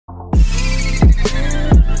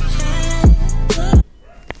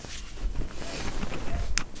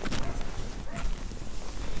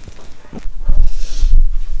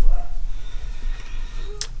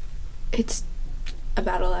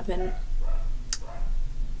about 11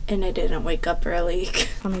 and I didn't wake up early.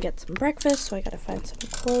 I'm gonna get some breakfast, so I gotta find some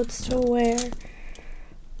clothes to wear.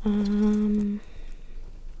 Maybe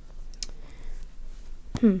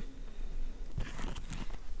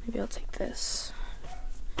I'll take this.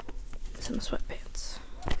 Some sweatpants.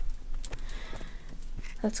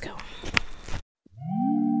 Let's go.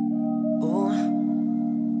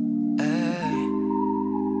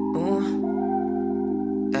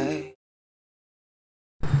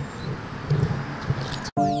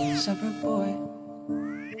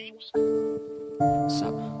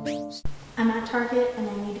 I'm at Target and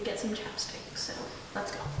I need to get some chapstick, so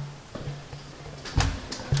let's go.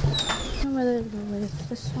 I don't know whether to go with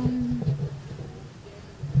this one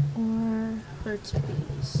or Burt's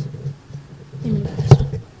Bees. Maybe this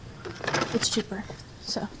one. It's cheaper,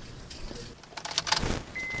 so.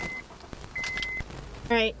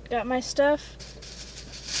 Alright, got my stuff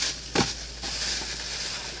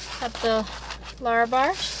at the Lara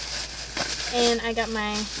bars. And I got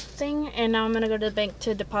my thing, and now I'm gonna go to the bank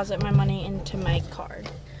to deposit my money into my card.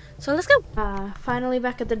 So let's go. Finally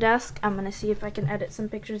back at the desk. I'm gonna see if I can edit some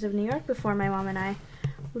pictures of New York before my mom and I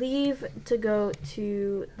leave to go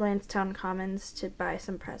to Lansdowne Commons to buy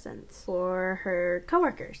some presents for her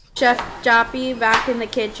coworkers. Chef Joppy back in the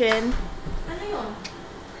kitchen.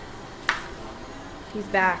 He's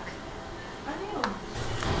back.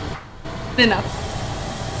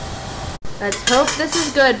 Enough. Let's hope this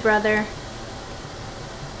is good, brother.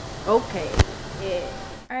 Okay. Yeah.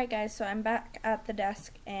 Alright guys, so I'm back at the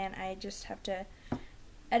desk and I just have to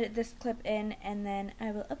edit this clip in and then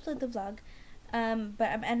I will upload the vlog. But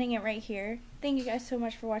I'm ending it right here. Thank you guys so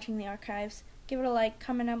much for watching the archives. Give it a like,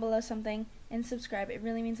 comment down below something, and subscribe. It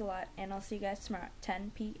really means a lot. And I'll see you guys tomorrow at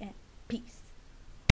 10 p.m. Peace.